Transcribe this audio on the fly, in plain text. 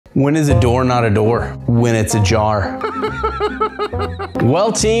When is a door not a door? When it's ajar.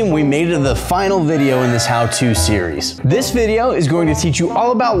 Well team, we made it to the final video in this how-to series. This video is going to teach you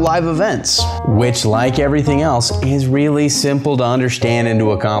all about live events, which like everything else is really simple to understand and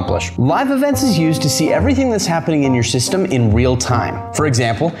to accomplish. Live events is used to see everything that's happening in your system in real time. For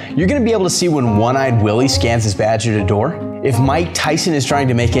example, you're going to be able to see when One-Eyed Willie scans his badge at a door, if Mike Tyson is trying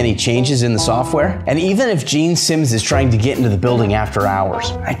to make any changes in the software, and even if Gene Simmons is trying to get into the building after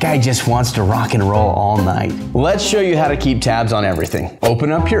hours. That guy just wants to rock and roll all night. Let's show you how to keep tabs on everything.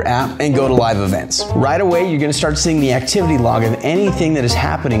 Open up your app and go to live events. Right away, you're going to start seeing the activity log of anything that is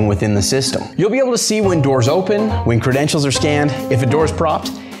happening within the system. You'll be able to see when doors open, when credentials are scanned, if a door is propped,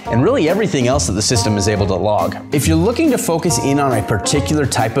 and really everything else that the system is able to log. If you're looking to focus in on a particular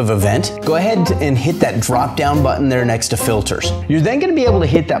type of event, go ahead and hit that drop down button there next to filters. You're then going to be able to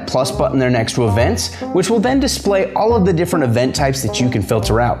hit that plus button there next to events, which will then display all of the different event types that you can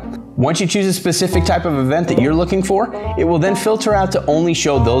filter out. Once you choose a specific type of event that you're looking for, it will then filter out to only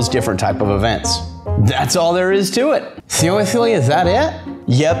show those different type of events. That's all there is to it. Seriously, is that it?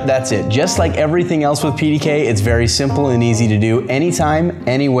 Yep, that's it. Just like everything else with PDK, it's very simple and easy to do anytime,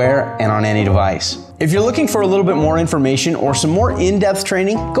 anywhere, and on any device. If you're looking for a little bit more information or some more in-depth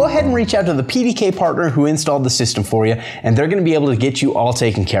training, go ahead and reach out to the PDK partner who installed the system for you, and they're going to be able to get you all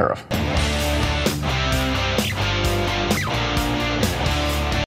taken care of.